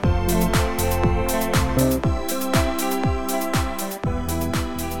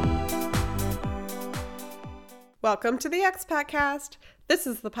Welcome to the Expatcast. This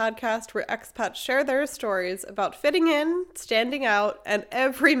is the podcast where expats share their stories about fitting in, standing out, and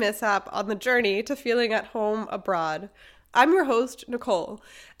every mishap on the journey to feeling at home abroad. I'm your host, Nicole,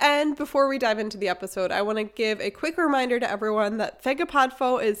 and before we dive into the episode, I want to give a quick reminder to everyone that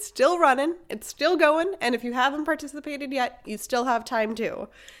Fegapodfo is still running, it's still going, and if you haven't participated yet, you still have time to.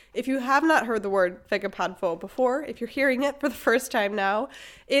 If you have not heard the word Fegapodfo before, if you're hearing it for the first time now,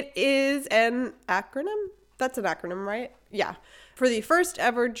 it is an acronym? That's an acronym, right? Yeah. For the first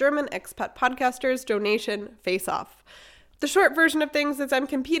ever German expat podcasters donation face-off. The short version of things is I'm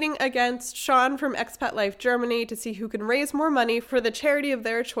competing against Shanon from Expat Life Germany to see who can raise more money for the charity of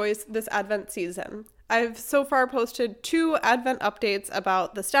their choice this Advent season. I've so far posted 2 Advent updates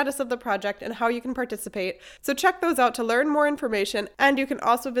about the status of the project and how you can participate, so check those out to learn more information, and you can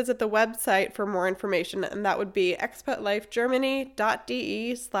also visit the website for more information, and that would be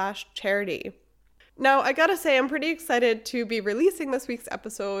expatlifegermany.de/charity. Now, I gotta say, I'm pretty excited to be releasing this week's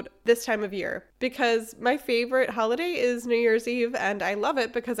episode this time of year because my favorite holiday is New Year's Eve, and I love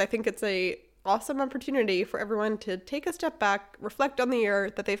it because I think it's an awesome opportunity for everyone to take a step back, reflect on the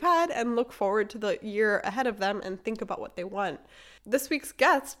year that they've had, and look forward to the year ahead of them and think about what they want. This week's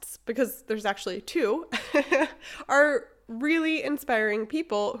guests, because there's actually 2, are really inspiring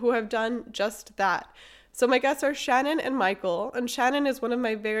people who have done just that. So my guests are Shanon and Michael, and Shanon is one of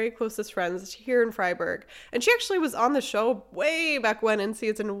my very closest friends here in Freiburg. And she actually was on the show way back when in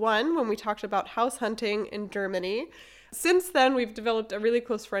season 1 when we talked about house hunting in Germany. Since then, we've developed a really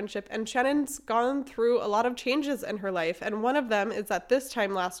close friendship, and Shanon's gone through a lot of changes in her life. And one of them is that this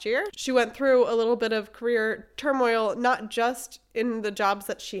time last year, she went through a little bit of career turmoil, not just in the jobs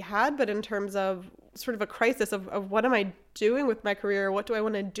that she had, but in terms of sort of a crisis of what am I doing with my career? What do I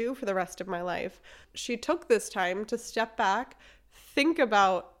want to do for the rest of my life? She took this time to step back, think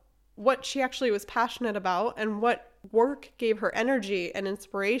about what she actually was passionate about and what work gave her energy and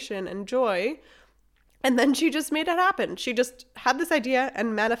inspiration and joy. And then she just made it happen. She just had this idea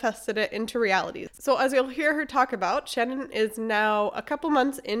and manifested it into reality. So as you'll hear her talk about, Shanon is now a couple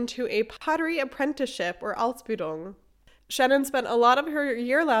months into a pottery apprenticeship or Ausbildung. Shanon spent a lot of her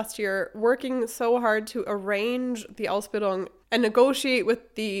year last year working so hard to arrange the Ausbildung and negotiate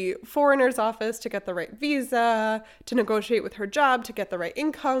with the foreigner's office to get the right visa, to negotiate with her job to get the right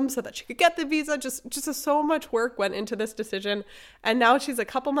income so that she could get the visa. Just so much work went into this decision. And now she's a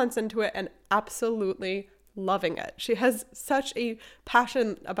couple months into it and absolutely loving it. She has such a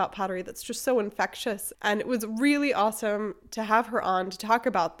passion about pottery that's just so infectious. And it was really awesome to have her on to talk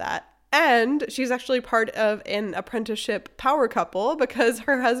about that. And she's actually part of an apprenticeship power couple because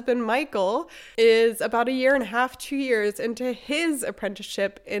her husband, Michael, is about 1.5 to 2 years into his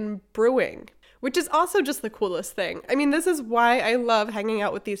apprenticeship in brewing, which is also just the coolest thing. I mean, this is why I love hanging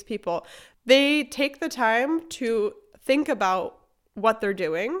out with these people. They take the time to think about what they're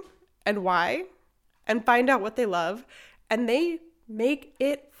doing and why and find out what they love, and they make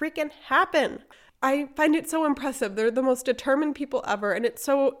it freaking happen. I find it so impressive. They're the most determined people ever, and it's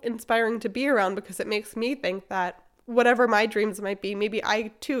so inspiring to be around because it makes me think that whatever my dreams might be, maybe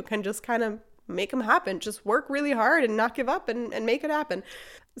I too can just kind of make them happen. Just work really hard and not give up and make it happen.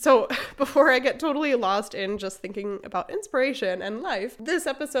 So before I get totally lost in just thinking about inspiration and life, this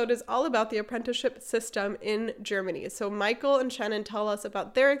episode is all about the apprenticeship system in Germany. So Michael and Shanon tell us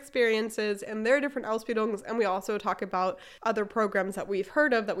about their experiences and their different Ausbildungs, and we also talk about other programs that we've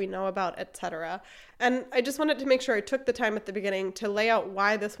heard of, that we know about, etc. And I just wanted to make sure I took the time at the beginning to lay out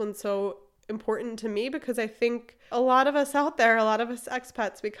why this one's so important to me, because I think a lot of us out there, a lot of us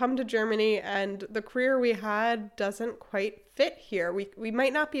expats, we come to Germany and the career we had doesn't quite fit here. We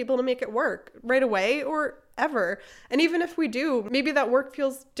might not be able to make it work right away or ever. And even if we do, maybe that work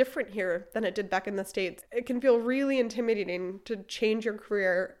feels different here than it did back in the States. It can feel really intimidating to change your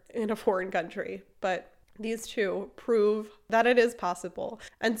career in a foreign country, but these 2 prove that it is possible.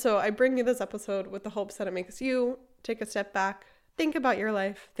 And so I bring you this episode with the hopes that it makes you take a step back, think about your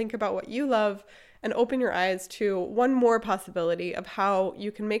life, think about what you love, and open your eyes to one more possibility of how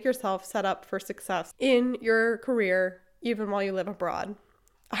you can make yourself set up for success in your career, even while you live abroad.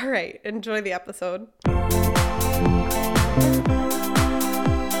 All right, enjoy the episode.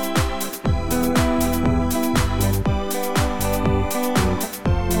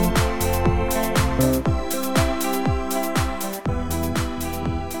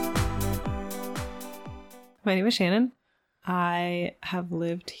 My name is Shanon. I have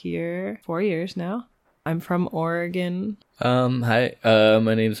lived here 4 years now. I'm from Oregon. Hi,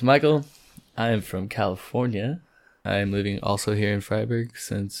 my name is Michael. I'm from California. I'm living also here in Freiburg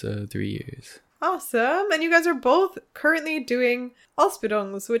since 3 years. Awesome. And you guys are both currently doing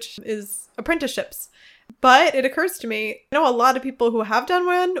Ausbildungs, which is apprenticeships. But it occurs to me, I know a lot of people who have done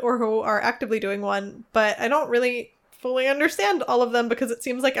one or who are actively doing one, but I don't really fully understand all of them because it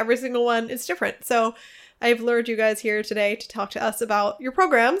seems like every single one is different. So I've lured you guys here today to talk to us about your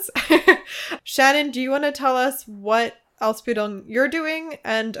programs. Shannon, do you want to tell us what Ausbildung you're doing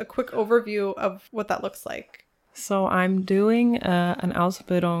and a quick overview of what that looks like? So I'm doing an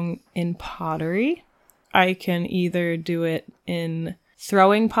Ausbildung in pottery. I can either do it in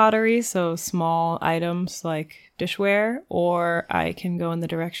throwing pottery, so small items like dishware, or I can go in the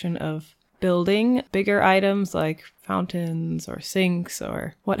direction of building bigger items like fountains or sinks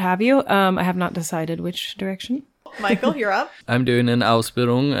or what have you. I have not decided which direction. Michael, you're up. I'm doing an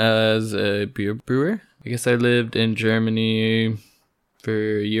Ausbildung as a beer brewer. I guess I lived in Germany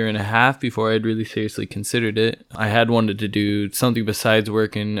for a year and a half before I'd really seriously considered it. I had wanted to do something besides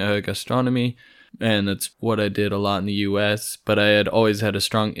work in gastronomy, and that's what I did a lot in the US, but I had always had a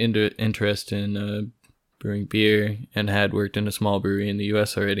strong interest in brewing beer and had worked in a small brewery in the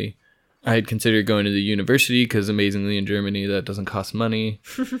US already. I had considered going to the university because amazingly in Germany that doesn't cost money.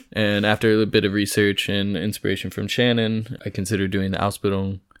 And after a bit of research and inspiration from Shanon, I considered doing the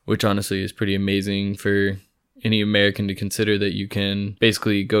Ausbildung, which honestly is pretty amazing for any American to consider, that you can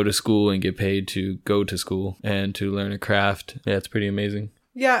basically go to school and get paid to go to school and to learn a craft. Yeah, it's pretty amazing.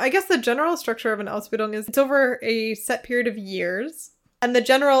 Yeah, I guess the general structure of an Ausbildung is it's over a set period of years. And the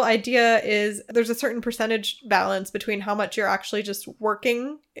general idea is there's a certain percentage balance between how much you're actually just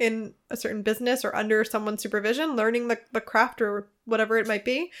working in a certain business or under someone's supervision, learning the craft or whatever it might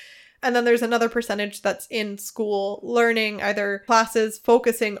be. And then there's another percentage that's in school, learning either classes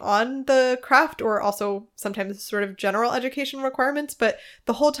focusing on the craft or also sometimes sort of general education requirements. But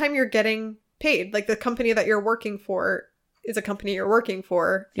the whole time you're getting paid, like the company that you're working for is a company you're working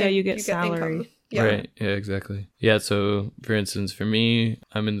for. Yeah, you get salary. Income. Yeah. Right. Yeah, exactly. Yeah. So for instance, for me,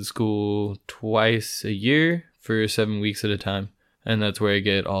 I'm in the school twice a year for 7 weeks at a time. And that's where I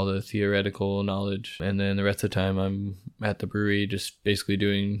get all the theoretical knowledge. And then the rest of the time I'm at the brewery, just basically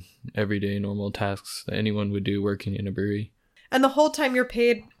doing everyday normal tasks that anyone would do working in a brewery. And the whole time you're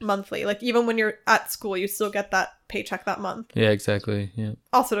paid monthly. Like even when you're at school, you still get that paycheck that month. Yeah, exactly. Yeah.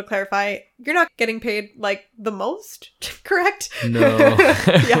 Also to clarify, you're not getting paid like the most, correct? No.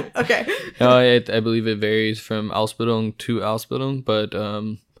 Yeah, okay. No, I believe it varies from Ausbildung to Ausbildung, but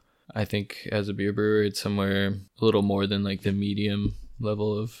I think as a beer brewer, it's somewhere a little more than like the medium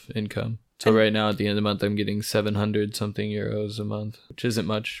level of income. So right now at the end of the month, I'm getting 700 something euros a month, which isn't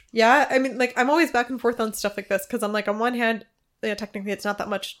much. Yeah, I mean, like I'm always back and forth on stuff like this because I'm like, on one hand, yeah, technically it's not that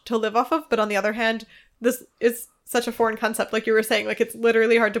much to live off of, but on the other hand, this is such a foreign concept. Like you were saying, like it's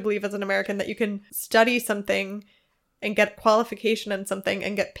literally hard to believe as an American that you can study something and get qualification in something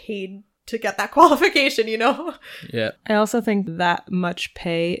and get paid to get that qualification, you know? Yeah. I also think that much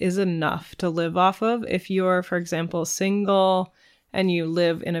pay is enough to live off of. If you're, for example, single and you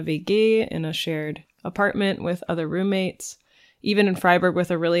live in a WG, in a shared apartment with other roommates, even in Freiburg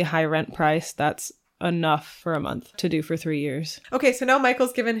with a really high rent price, that's enough for a month to do for 3 years. Okay, so now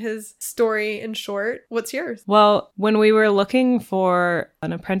Michael's given his story in short. What's yours? Well, when we were looking for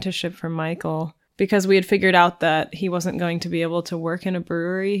an apprenticeship for Michael, because we had figured out that he wasn't going to be able to work in a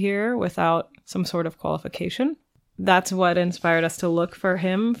brewery here without some sort of qualification, that's what inspired us to look for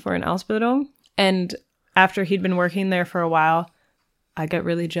him for an Ausbildung. And after he'd been working there for a while, I got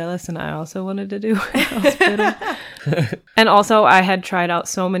really jealous and I also wanted to do an Ausbildung. And also I had tried out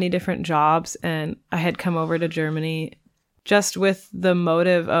so many different jobs and I had come over to Germany just with the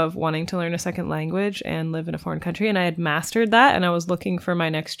motive of wanting to learn a second language and live in a foreign country. And I had mastered that and I was looking for my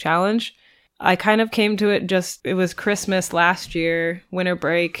next challenge. I kind of came to it it was Christmas last year, winter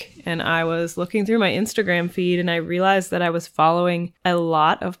break, and I was looking through my Instagram feed and I realized that I was following a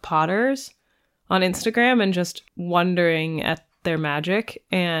lot of potters on Instagram and just wondering at their magic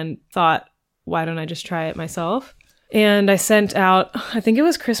and thought, why don't I just try it myself? And I sent out, I think it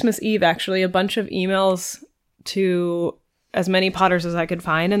was Christmas Eve actually, a bunch of emails to as many potters as I could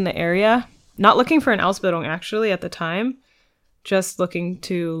find in the area. Not looking for an Ausbildung actually at the time, just looking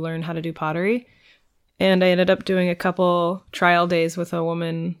to learn how to do pottery. And I ended up doing a couple trial days with a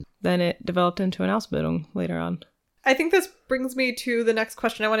woman. Then it developed into an Ausbildung later on. I think this brings me to the next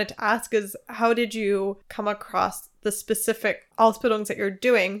question I wanted to ask is, how did you come across the specific Ausbildungs that you're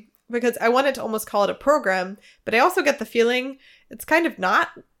doing? Because I wanted to almost call it a program, but I also get the feeling it's kind of not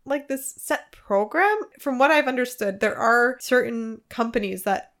like this set program. From what I've understood, there are certain companies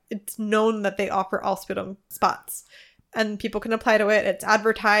that it's known that they offer Ausbildung spots. And people can apply to it. It's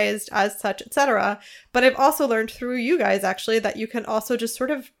advertised as such, etc. But I've also learned through you guys, actually, that you can also just sort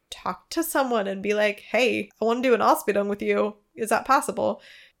of talk to someone and be like, hey, I want to do an Ausbildung with you. Is that possible?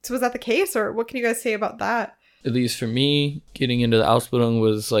 So was that the case, or what can you guys say about that? At least for me, getting into the Ausbildung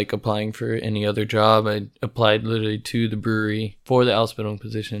was like applying for any other job. I applied literally to the brewery for the Ausbildung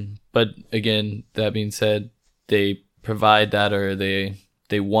position. But again, that being said, they provide that, or they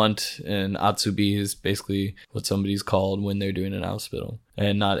want an Azubi is basically what somebody's called when they're doing an Ausbildung.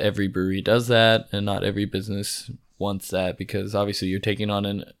 And not every brewery does that, and not every business wants that, because obviously you're taking on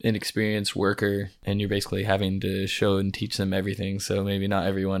an inexperienced worker and you're basically having to show and teach them everything. So maybe not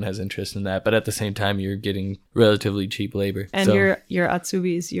everyone has interest in that, but at the same time you're getting relatively cheap labor. And so, your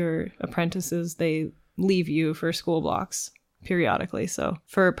Atsubis, your apprentices, they leave you for school blocks periodically. So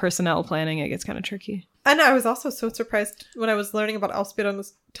for personnel planning, it gets kind of tricky. And I was also so surprised when I was learning about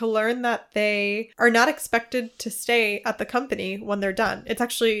Ausbildungs to learn that they are not expected to stay at the company when they're done. It's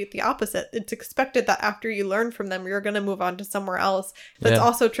actually the opposite. It's expected that after you learn from them, you're going to move on to somewhere else. That's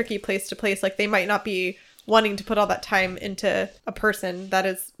also tricky place to place. Like, they might not be wanting to put all that time into a person that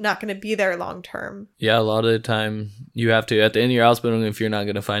is not going to be there long term. Yeah, a lot of the time you have to, at the end of your Ausbildung, if you're not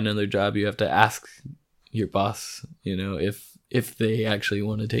going to find another job, you have to ask your boss, if they actually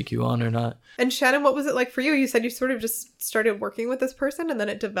want to take you on or not. And Shanon, what was it like for you? You said you sort of just started working with this person and then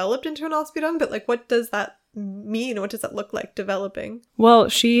it developed into an Ausbildung, but like, what does that mean? What does that look like, developing? Well,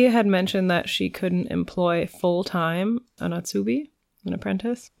 she had mentioned that she couldn't employ full-time an Atsubi, an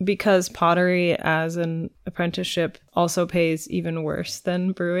apprentice, because pottery as an apprenticeship also pays even worse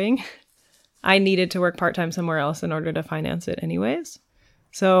than brewing. I needed to work part-time somewhere else in order to finance it anyways.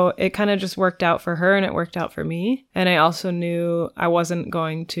 So it kind of just worked out for her and it worked out for me. And I also knew I wasn't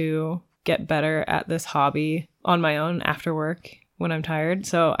going to get better at this hobby on my own after work when I'm tired.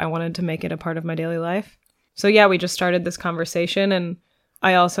 So I wanted to make it a part of my daily life. So yeah, we just started this conversation, and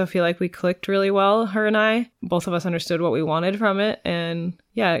I also feel like we clicked really well, her and I. Both of us understood what we wanted from it. And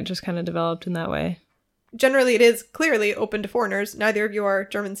yeah, it just kind of developed in that way. Generally, it is clearly open to foreigners. Neither of you are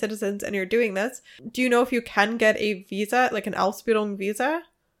German citizens and you're doing this. Do you know if you can get a visa, like an Ausbildung visa?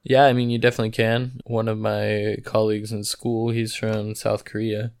 Yeah, I mean, you definitely can. One of my colleagues in school, he's from South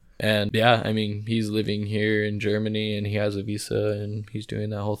Korea. And yeah, I mean, he's living here in Germany and he has a visa and he's doing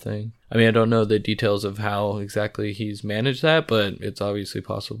that whole thing. I mean, I don't know the details of how exactly he's managed that, but it's obviously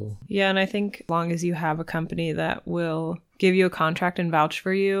possible. Yeah, and I think as long as you have a company that will give you a contract and vouch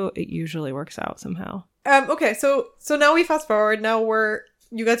for you, it usually works out somehow. Okay, so now we fast forward. Now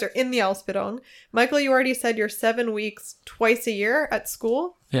you guys are in the Ausbildung. Michael, you already said you're 7 weeks twice a year at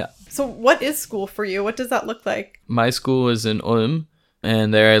school. Yeah. So what is school for you? What does that look like? My school is in Ulm,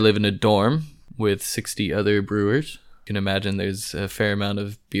 and there I live in a dorm with 60 other brewers. You can imagine there's a fair amount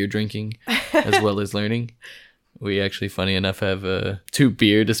of beer drinking as well as learning. We actually, funny enough, have 2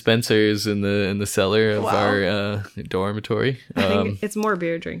 beer dispensers in the cellar of our dormitory. I think it's more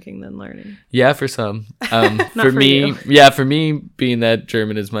beer drinking than learning. Yeah, for some. for me, for me, being that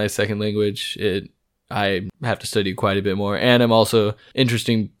German is my second language, I have to study quite a bit more. And I'm also,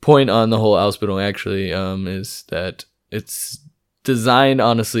 interesting point on the whole Ausbildung actually, is that it's designed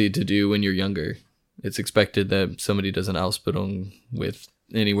honestly to do when you're younger. It's expected that somebody does an Ausbildung with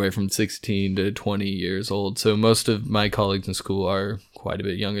anywhere from 16 to 20 years old. So most of my colleagues in school are quite a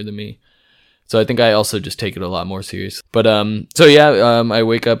bit younger than me. So I think I also just take it a lot more serious. But I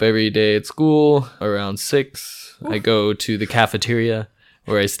wake up every day at school around 6. Oof. I go to the cafeteria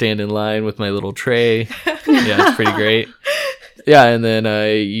where I stand in line with my little tray. Yeah, it's pretty great. Yeah, and then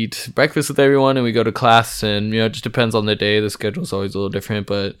I eat breakfast with everyone and we go to class, and it just depends on the day. The schedule's always a little different,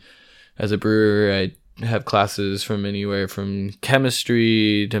 but as a brewer, I have classes from anywhere from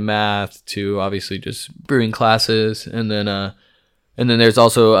chemistry to math to obviously just brewing classes, and then there's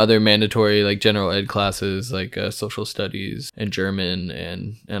also other mandatory like general ed classes like social studies and German,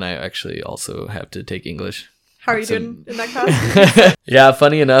 and I actually also have to take English. How are you doing in that class? Yeah,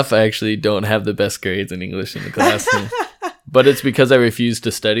 funny enough, I actually don't have the best grades in English in the class. But it's because I refused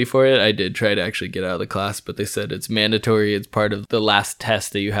to study for it. I did try to actually get out of the class, but they said it's mandatory. It's part of the last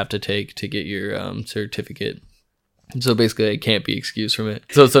test that you have to take to get your certificate. So basically, I can't be excused from it.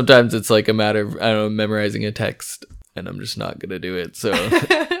 So sometimes it's like a matter of, memorizing a text, and I'm just not going to do it. So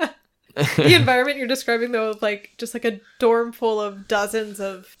the environment you're describing, though, of like just like a dorm full of dozens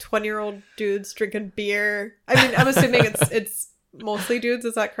of 20-year-old dudes drinking beer. I mean, I'm assuming it's mostly dudes,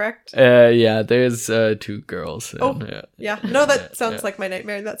 is that correct? Yeah, there's 2 girls. Yeah. No, that sounds like my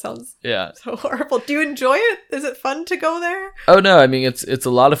nightmare. That sounds so horrible. Do you enjoy it? Is it fun to go there? Oh no, I mean it's a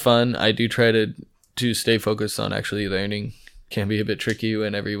lot of fun. I do try to stay focused on actually learning. Can be a bit tricky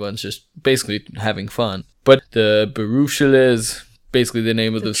when everyone's just basically having fun. But the Berufsschule is basically the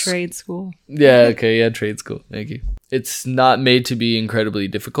name of the trade school. Yeah, okay, yeah, trade school. Thank you. It's not made to be incredibly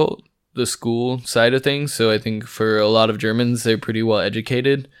difficult. the school side of things. So I think for a lot of Germans, they're pretty well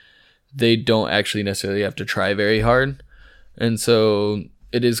educated. They don't actually necessarily have to try very hard. And so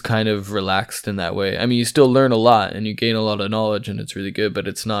it is kind of relaxed in that way. I mean, you still learn a lot and you gain a lot of knowledge and it's really good, but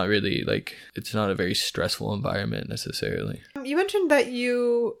it's not really like, it's not a very stressful environment necessarily. You mentioned that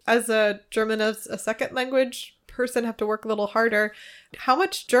you, as a German as a second language person, have to work a little harder. How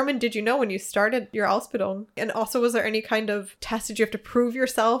much German did you know when you started your Ausbildung? And also, was there any kind of test? Did you have to prove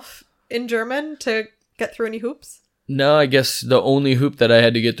yourself in German to get through any hoops? No, I guess the only hoop that I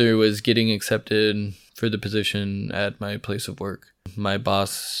had to get through was getting accepted for the position at my place of work. My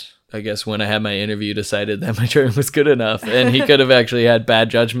boss, I guess when I had my interview, decided that my German was good enough, and he could have actually had bad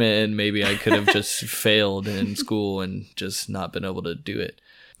judgment, and maybe I could have just failed in school and just not been able to do it.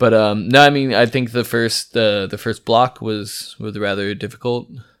 But no, I mean, I think the first block was rather difficult.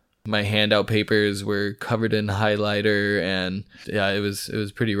 My handout papers were covered in highlighter, and yeah, it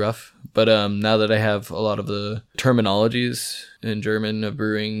was pretty rough. But now that I have a lot of the terminologies in German of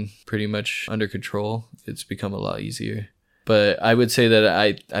brewing pretty much under control, it's become a lot easier. But I would say that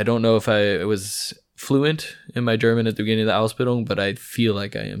I don't know if I was fluent in my German at the beginning of the Ausbildung, but I feel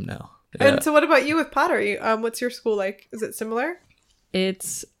like I am now. Yeah. And so what about you with pottery? What's your school like? Is it similar?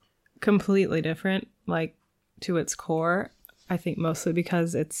 It's completely different, like to its core. I think mostly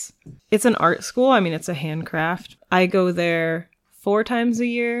because it's an art school. I mean, it's a handcraft. I go there 4 times a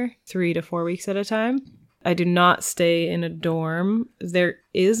year, 3 to 4 weeks at a time. I do not stay in a dorm. There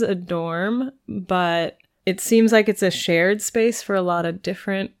is a dorm, but it seems like it's a shared space for a lot of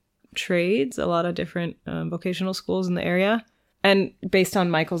different trades, a lot of different vocational schools in the area. And based on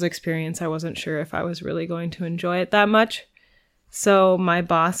Michael's experience, I wasn't sure if I was really going to enjoy it that much. So my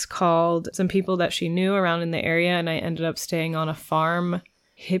boss called some people that she knew around in the area, and I ended up staying on a farm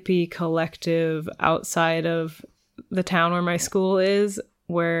hippie collective outside of the town where my school is,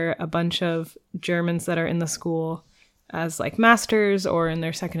 where a bunch of Germans that are in the school as like masters or in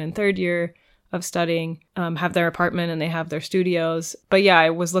their second and third year of studying have their apartment and they have their studios. But yeah, I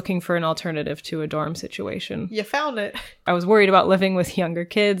was looking for an alternative to a dorm situation. You found it. I was worried about living with younger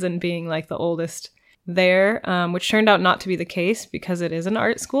kids and being like the oldest there, which turned out not to be the case because it is an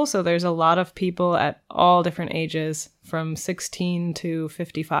art school. So there's a lot of people at all different ages from 16 to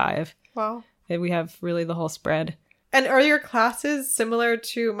 55. Wow. We have really the whole spread. And are your classes similar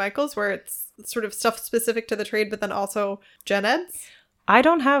to Michael's, where it's sort of stuff specific to the trade, but then also gen eds? I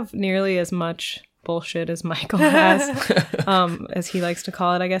don't have nearly as much bullshit as Michael has, as he likes to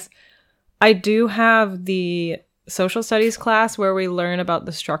call it, I guess. I do have the social studies class where we learn about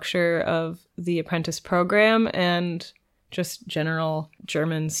the structure of the apprentice program and just general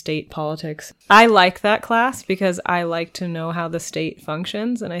German state politics. I like that class because I like to know how the state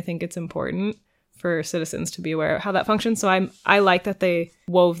functions, and I think it's important for citizens to be aware of how that functions. So I like that they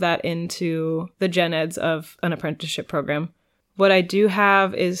wove that into the gen eds of an apprenticeship program. What I do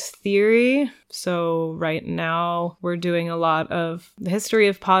have is theory. So right now we're doing a lot of the history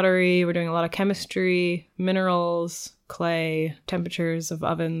of pottery. We're doing a lot of chemistry, minerals, clay, temperatures of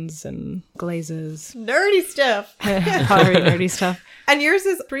ovens and glazes. Nerdy stuff. Pottery nerdy stuff. And yours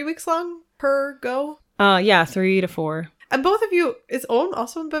is 3 weeks long per go? Yeah, 3 to 4. And both of you, is Ulm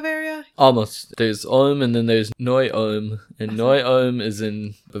also in Bavaria? Almost. There's Ulm and then there's Neu-Ulm. And Neu-Ulm is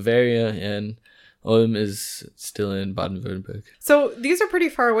in Bavaria and Ulm is still in Baden-Württemberg. So these are pretty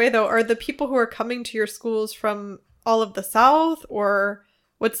far away, though. Are the people who are coming to your schools from all of the south, or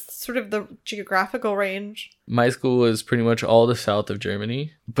what's sort of the geographical range? My school is pretty much all the south of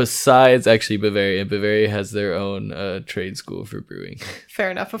Germany, besides actually Bavaria. Bavaria has their own trade school for brewing.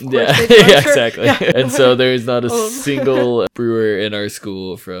 Fair enough, of course. Yeah, they do, I'm yeah, sure. exactly. Yeah. And so there is not a single brewer in our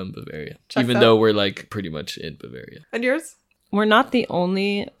school from Bavaria, even though we're like pretty much in Bavaria. And yours? We're not the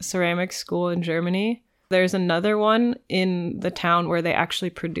only ceramics school in Germany. There's another one in the town where they actually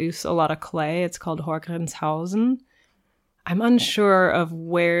produce a lot of clay. It's called Horkenshausen. I'm unsure of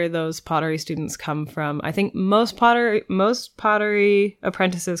where those pottery students come from. I think most pottery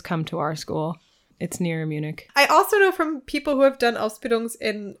apprentices come to our school. It's near Munich. I also know from people who have done Ausbildungs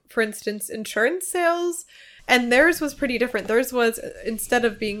in, for instance, insurance sales, and theirs was pretty different. Theirs was, instead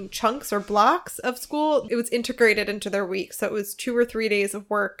of being chunks or blocks of school, it was integrated into their week. So it was 2 or 3 days of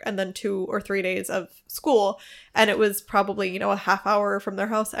work and then 2 or 3 days of school. And it was probably, a half hour from their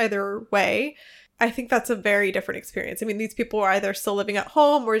house either way. I think that's a very different experience. I mean, these people are either still living at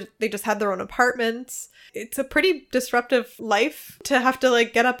home or they just had their own apartments. It's a pretty disruptive life to have to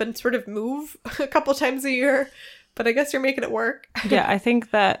get up and sort of move a couple times a year. But I guess you're making it work. Yeah, I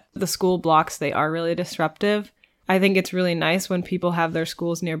think that the school blocks, they are really disruptive. I think it's really nice when people have their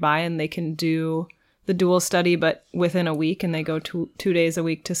schools nearby and they can do the dual study, but within a week, and they go 2 days a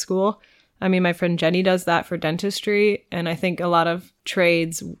week to school. I mean, my friend Jenny does that for dentistry, and I think a lot of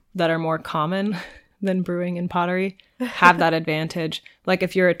trades that are more common than brewing and pottery have that advantage. Like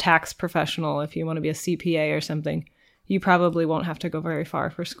if you're a tax professional, if you want to be a CPA or something, you probably won't have to go very far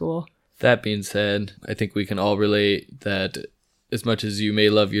for school. That being said, I think we can all relate that as much as you may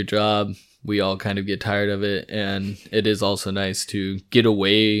love your job, we all kind of get tired of it. And it is also nice to get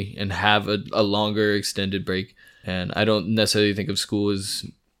away and have a longer extended break. And I don't necessarily think of school as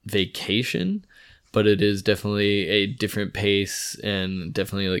vacation, but it is definitely a different pace and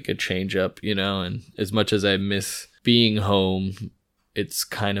definitely like a change up, you know. And as much as I miss being home, it's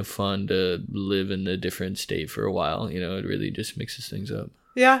kind of fun to live in a different state for a while. You know, it really just mixes things up.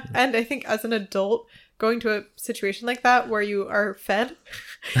 Yeah. And I think as an adult, going to a situation like that where you are fed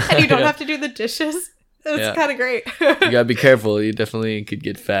and you don't have to do the dishes, it's kind of great. You gotta be careful. You definitely could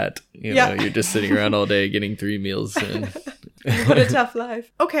get fat. You know, you're just sitting around all day getting 3 meals. And what a tough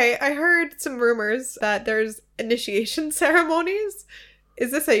life. Okay, I heard some rumors that there's initiation ceremonies.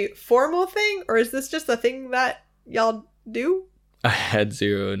 Is this a formal thing, or is this just a thing that y'all do? I had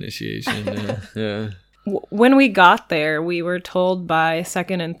 0 initiation. Yeah. When we got there, we were told by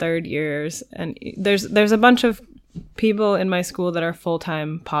second and third years, and there's a bunch of people in my school that are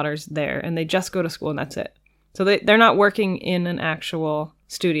full-time potters there, and they just go to school and that's it. So they're not working in an actual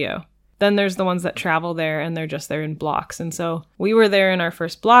studio. Then there's the ones that travel there and they're just there in blocks. And so we were there in our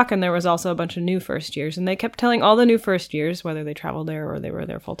first block, and there was also a bunch of new first years, and they kept telling all the new first years, whether they traveled there or they were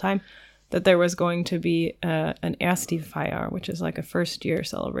there full-time, that there was going to be an Erstefeier, which is like a first year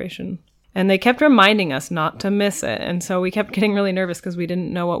celebration. And they kept reminding us not to miss it. And so we kept getting really nervous because we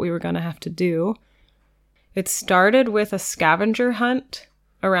didn't know what we were going to have to do. It started with a scavenger hunt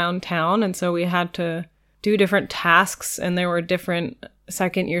around town. And so we had to do different tasks. And there were different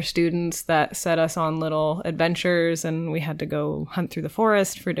second year students that set us on little adventures. And we had to go hunt through the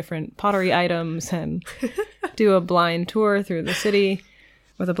forest for different pottery items and do a blind tour through the city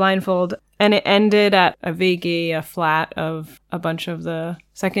with a blindfold. And it ended at a VG, a flat of a bunch of the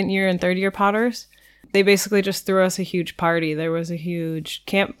second year and third year potters. They basically just threw us a huge party. There was a huge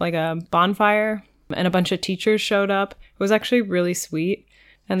camp, like a bonfire, and a bunch of teachers showed up. It was actually really sweet.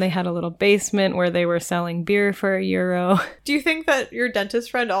 And they had a little basement where they were selling beer for €1. Do you think that your dentist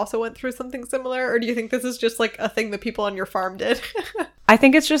friend also went through something similar? Or do you think this is just like a thing that people on your farm did? I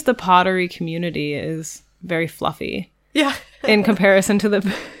think it's just the pottery community is very fluffy. Yeah. In comparison to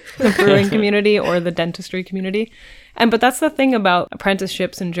the brewing community or the dentistry community. But that's the thing about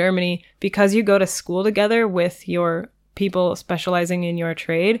apprenticeships in Germany, because you go to school together with your people specializing in your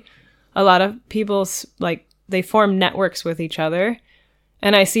trade. A lot of people, like, they form networks with each other.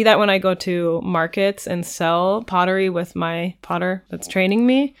 And I see that when I go to markets and sell pottery with my potter that's training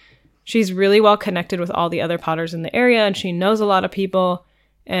me. She's really well connected with all the other potters in the area, and she knows a lot of people,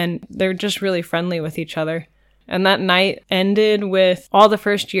 and they're just really friendly with each other. And that night ended with all the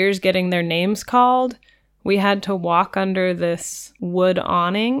first years getting their names called. We had to walk under this wood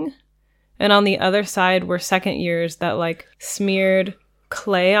awning. And on the other side were second years that like smeared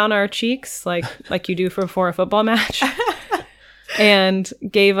clay on our cheeks, like you do before a football match, and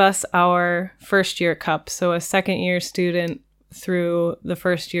gave us our first year cup. So a second year student threw the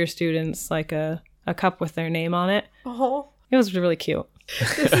first year students like a cup with their name on it. Oh. It was really cute.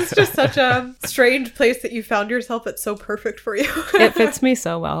 This is just such a strange place that you found yourself. It's so perfect for you. It fits me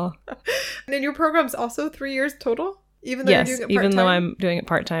so well. And in your program's also 3 years total? Even though you're doing it part-time? Even though I'm doing it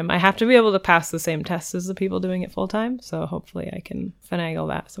part-time. I have to be able to pass the same tests as the people doing it full-time. So hopefully I can finagle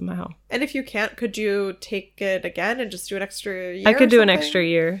that somehow. And if you can't, could you take it again and just do an extra year? I could do an extra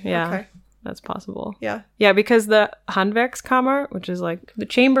year. Yeah. Okay. That's possible. Yeah. Yeah, because the Handwerkskammer, which is like the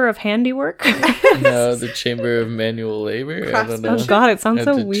Chamber of Handiwork. No, the Chamber of Manual Labor. I don't know. Oh God, it sounds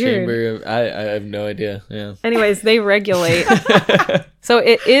so weird. I have no idea. Yeah. Anyways, they regulate. So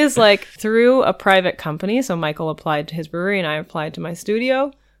it is like through a private company. So Michael applied to his brewery and I applied to my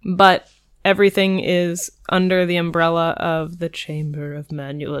studio. But everything is under the umbrella of the Chamber of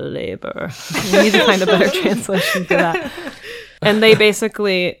Manual Labor. We need to find a better translation for that. And they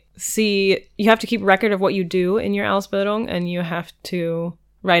basically you have to keep record of what you do in your Ausbildung, and you have to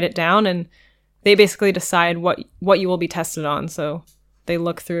write it down, and they basically decide what you will be tested on. So they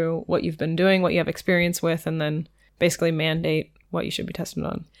look through what you've been doing, what you have experience with, and then basically mandate what you should be tested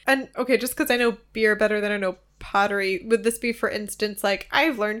on. And okay, just because I know beer better than I know pottery, would this be, for instance, like,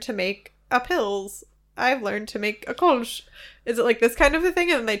 I've learned to make a Pils, I've learned to make a Kolsch? Is it like this kind of a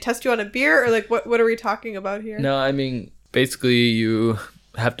thing, and they test you on a beer, or like what are we talking about here? No, I mean, basically you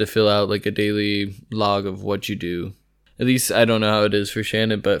have to fill out like a daily log of what you do. At least I don't know how it is for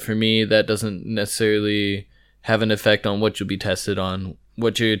Shannon, but for me, that doesn't necessarily have an effect on what you'll be tested on.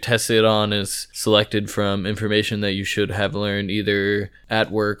 What you're tested on is selected from information that you should have learned either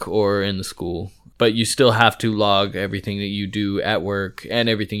at work or in the school. But you still have to log everything that you do at work and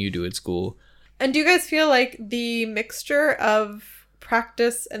everything you do at school. And do you guys feel like the mixture of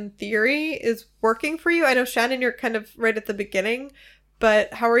practice and theory is working for you? I know, Shannon, you're kind of right at the beginning,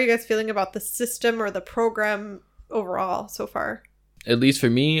 but how are you guys feeling about the system or the program overall so far? At least for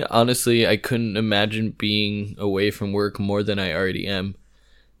me, honestly, I couldn't imagine being away from work more than I already am.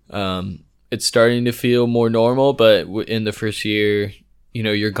 It's starting to feel more normal, but in the first year, you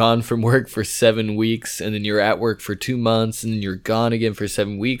know, you're gone from work for 7 weeks, and then you're at work for 2 months, and then you're gone again for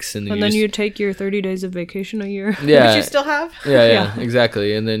 7 weeks, and then you take your 30 days of vacation a year. Yeah, which you still have. Yeah,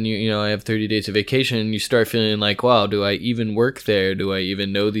 exactly. And then you know, I have 30 days of vacation, and you start feeling like, wow, do I even work there? Do I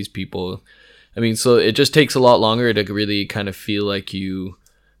even know these people? I mean, so it just takes a lot longer to really kind of feel like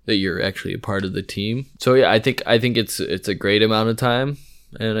that you're actually a part of the team. So yeah, I think it's a great amount of time,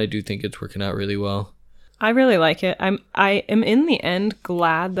 and I do think it's working out really well. I really like it. I am in the end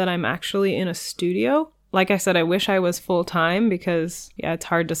glad that I'm actually in a studio. Like I said, I wish I was full time because it's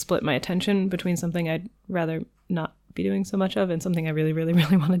hard to split my attention between something I'd rather not be doing so much of and something I really, really,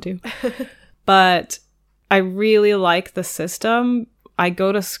 really want to do. But I really like the system. I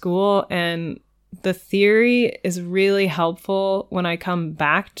go to school and the theory is really helpful when I come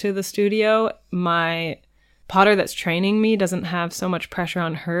back to the studio. My Potter that's training me doesn't have so much pressure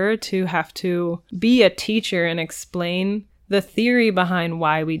on her to have to be a teacher and explain the theory behind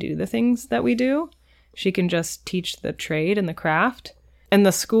why we do the things that we do. She can just teach the trade and the craft. And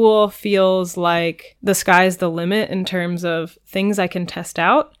the school feels like the sky's the limit in terms of things I can test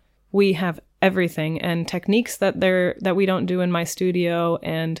out. We have everything and techniques that we don't do in my studio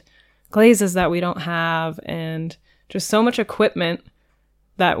and glazes that we don't have and just so much equipment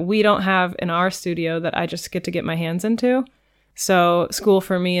that we don't have in our studio that I just get to get my hands into. So school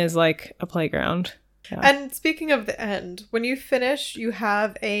for me is like a playground. Yeah. And speaking of the end, when you finish, you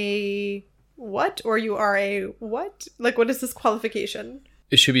have a what? Or you are a what? Like, what is this qualification?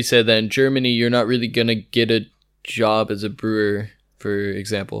 It should be said that in Germany, you're not really going to get a job as a brewer, for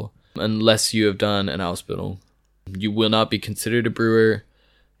example, unless you have done an Ausbildung. You will not be considered a brewer.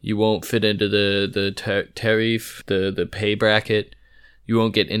 You won't fit into the tariff, the pay bracket. You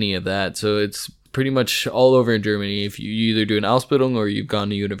won't get any of that. So it's pretty much all over in Germany. If you either do an Ausbildung or you've gone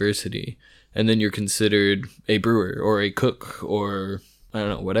to university, and then you're considered a brewer or a cook or I don't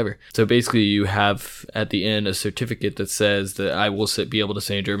know, whatever. So basically you have at the end a certificate that says that I will be able to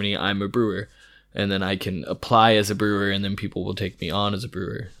say in Germany, I'm a brewer. And then I can apply as a brewer and then people will take me on as a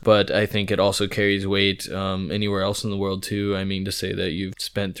brewer. But I think it also carries weight anywhere else in the world too. I mean, to say that you've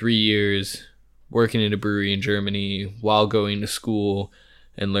spent 3 years working in a brewery in Germany while going to school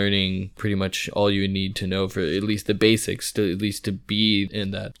and learning pretty much all you need to know for at least the basics, to at least to be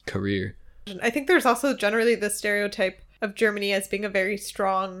in that career. I think there's also generally the stereotype of Germany as being a very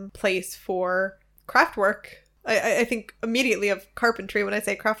strong place for craft work. I think immediately of carpentry when I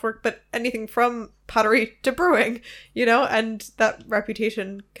say craft work, but anything from pottery to brewing, you know, and that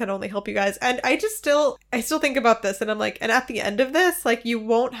reputation can only help you guys. And I still think about this and I'm like, and at the end of this, like, you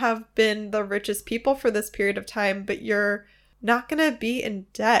won't have been the richest people for this period of time, but you're not going to be in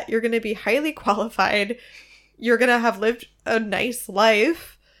debt. You're going to be highly qualified. You're going to have lived a nice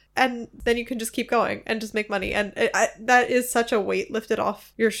life. And then you can just keep going and just make money. And that is such a weight lifted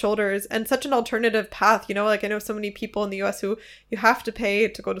off your shoulders and such an alternative path. You know, like I know so many people in the US who you have to pay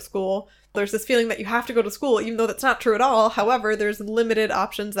to go to school. There's this feeling that you have to go to school, even though that's not true at all. However, there's limited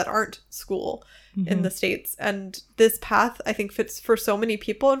options that aren't school in the States. And this path, I think, fits for so many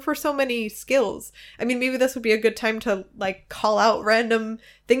people and for so many skills. I mean, maybe this would be a good time to like call out random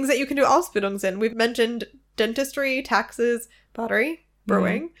things that you can do Ausbildungs in. We've mentioned dentistry, taxes, pottery,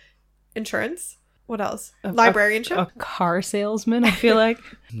 brewing, insurance. What else? Librarianship. A car salesman, I feel like.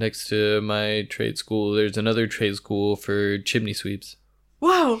 Next to my trade school, there's another trade school for chimney sweeps.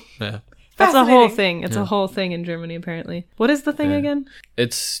 Wow. Yeah. That's a whole thing. It's a whole thing in Germany, apparently. What is the thing again?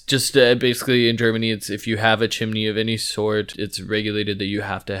 It's just basically in Germany, it's if you have a chimney of any sort, it's regulated that you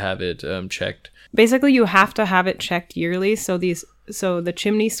have to have it checked. Basically, you have to have it checked yearly. So the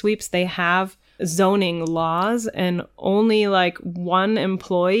chimney sweeps, they have zoning laws, and only like one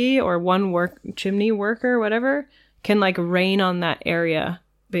employee or one chimney worker, whatever, can like reign on that area.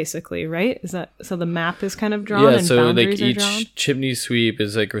 Basically, right? Is that so? The map is kind of drawn, and so boundaries like are drawn? each chimney sweep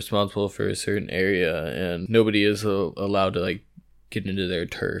is like responsible for a certain area, and nobody is allowed to like get into their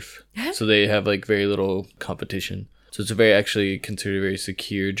turf. So they have like very little competition. So it's actually considered a very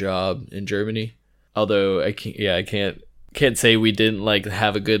secure job in Germany. Although I can't can't say we didn't like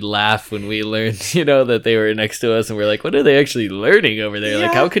have a good laugh when we learned, you know, that they were next to us, and we're like, what are they actually learning over there? Yeah.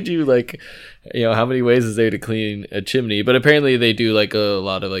 Like, how could you like, you know, how many ways is there to clean a chimney? But apparently they do like a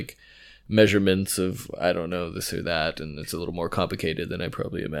lot of like measurements of, I don't know, this or that, and it's a little more complicated than I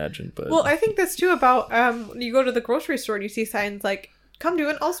probably imagined. But Well, I think this too about you go to the grocery store and you see signs like, come do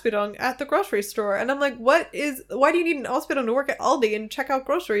an Ausbildung at the grocery store. And I'm like, why do you need an Ausbildung to work at Aldi and check out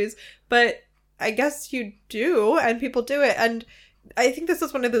groceries? But I guess you do, and people do it. And I think this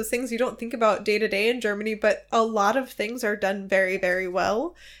is one of those things you don't think about day to day in Germany, but a lot of things are done very, very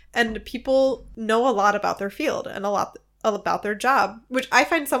well. And people know a lot about their field and a lot about their job, which I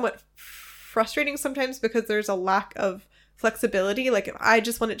find somewhat frustrating sometimes because there's a lack of flexibility. Like if I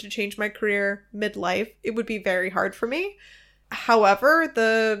just wanted to change my career midlife, it would be very hard for me. However,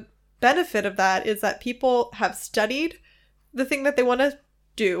 the benefit of that is that people have studied the thing that they want to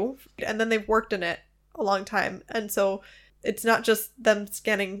do, and then they've worked in it a long time. And so it's not just them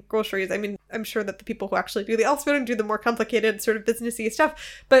scanning groceries. I mean, I'm sure that the people who actually do the Ausbildung do the more complicated sort of businessy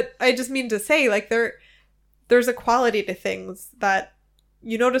stuff. But I just mean to say, like, there's a quality to things that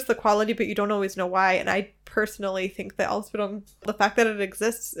you notice the quality, but you don't always know why. And I personally think that Ausbildung, the fact that it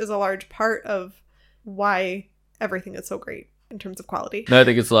exists, is a large part of why everything is so great in terms of quality. no, I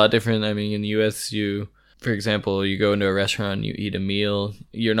think it's a lot different. I mean, in the US, for example, you go into a restaurant, you eat a meal,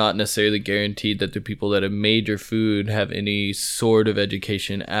 you're not necessarily guaranteed that the people that have made your food have any sort of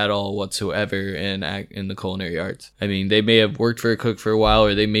education at all whatsoever in the culinary arts. I mean, they may have worked for a cook for a while,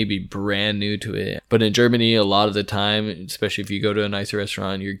 or they may be brand new to it. But in Germany, a lot of the time, especially if you go to a nicer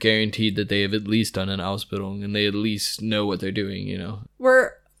restaurant, you're guaranteed that they have at least done an Ausbildung, and they at least know what they're doing, you know.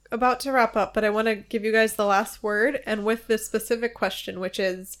 We're about to wrap up, but I want to give you guys the last word, and with this specific question, which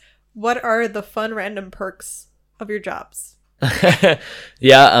is, what are the fun random perks of your jobs?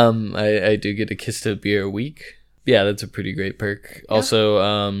 Yeah, I do get a Kiste beer a week. Yeah, that's a pretty great perk. Yeah. Also,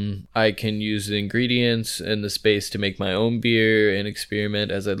 I can use the ingredients and the space to make my own beer and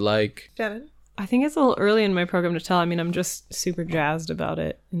experiment as I'd like. Shanon? I think it's a little early in my program to tell. I mean, I'm just super jazzed about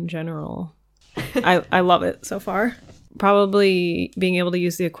it in general. I love it so far. Probably being able to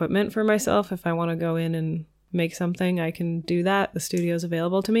use the equipment for myself. If I want to go in and make something, I can do that. The studio's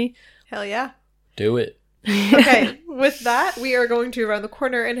available to me. Hell yeah. Do it. Okay, with that, we are going to around the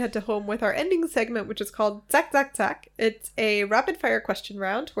corner and head to home with our ending segment, which is called Zack, Zack, Zack. It's a rapid fire question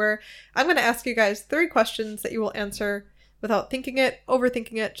round where I'm going to ask you guys 3 questions that you will answer without thinking it,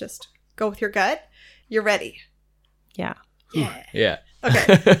 overthinking it. Just go with your gut. You're ready? Yeah. Yeah.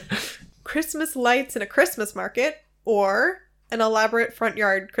 Okay. Christmas lights in a Christmas market or an elaborate front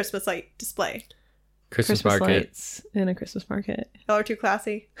yard Christmas light display? Christmas market. Lights in a Christmas market. Y'all are too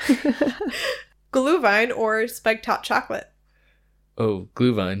classy. Glühwein or spiked hot chocolate? Oh,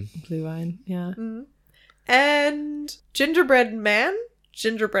 Glühwein. Glühwein, yeah. Mm-hmm. And gingerbread man,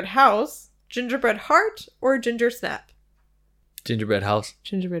 gingerbread house, gingerbread heart, or ginger snap? Gingerbread house.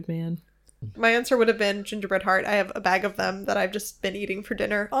 Gingerbread man. My answer would have been gingerbread heart. I have a bag of them that I've just been eating for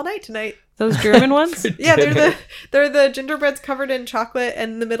dinner all night tonight. Those German ones? Yeah, they're the gingerbreads covered in chocolate,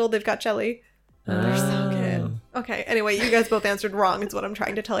 and in the middle they've got jelly. They're so good. Okay, anyway, you guys both answered wrong is what I'm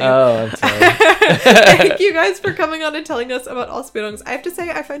trying to tell you. Oh, I'm sorry. Thank you guys for coming on and telling us about Ausbildungs. I have to say,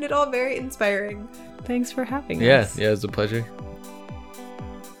 I find it all very inspiring. Thanks for having us. us. Yeah, it was a pleasure.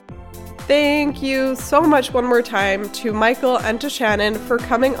 Thank you so much one more time to Michael and to Shanon for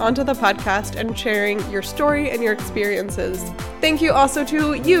coming onto the podcast and sharing your story and your experiences. Thank you also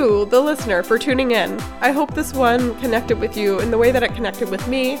to you, the listener, for tuning in. I hope this one connected with you in the way that it connected with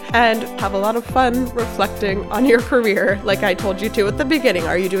me, and have a lot of fun reflecting on your career like I told you to at the beginning.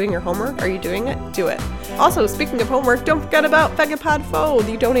 Are you doing your homework? Are you doing it? Do it. Also, speaking of homework, don't forget about Fegapad Fo,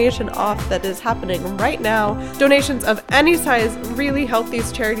 the donation off that is happening right now. Donations of any size really help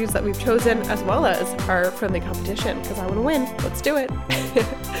these charities that we've chosen, as well as our friendly competition, because I want to win. Let's do it.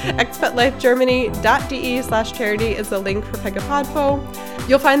 expatlifegermany.de/charity is the link for Fegapad Fo.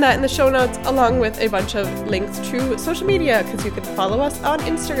 You'll find that in the show notes, along with a bunch of links to social media, because you can follow us on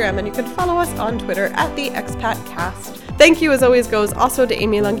Instagram and you can follow us on Twitter at the ExpatCast. Thank you, as always, goes also to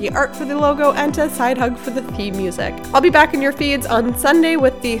Amy Lungi Art for the logo and to Sidehug for the theme music. I'll be back in your feeds on Sunday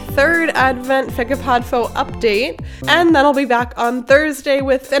with the 3rd Advent Fegapad Fo update, and then I'll be back on Thursday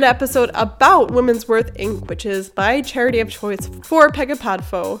with an episode about Women's Worth Inc., which is my charity of choice for Fegapad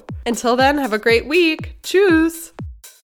Fo. Until then, have a great week. Tschüss!